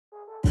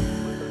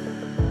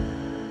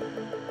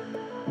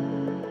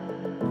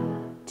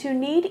To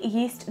knead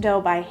yeast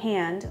dough by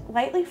hand,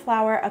 lightly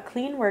flour a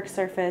clean work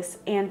surface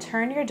and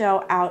turn your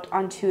dough out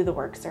onto the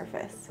work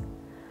surface.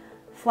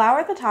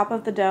 Flour the top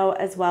of the dough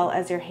as well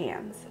as your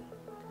hands.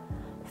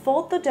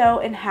 Fold the dough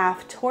in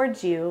half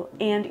towards you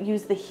and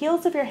use the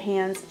heels of your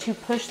hands to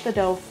push the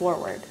dough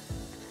forward.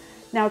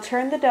 Now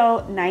turn the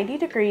dough 90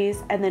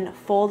 degrees and then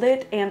fold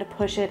it and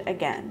push it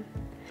again.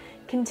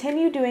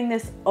 Continue doing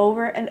this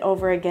over and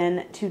over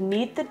again to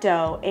knead the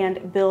dough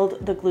and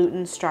build the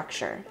gluten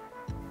structure.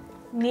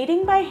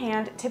 Kneading by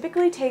hand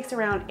typically takes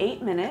around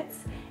 8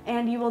 minutes,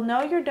 and you will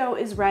know your dough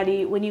is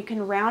ready when you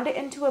can round it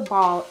into a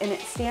ball and it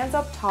stands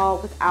up tall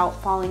without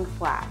falling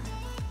flat.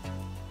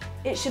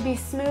 It should be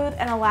smooth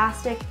and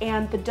elastic,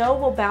 and the dough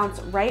will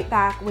bounce right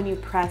back when you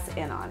press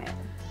in on it.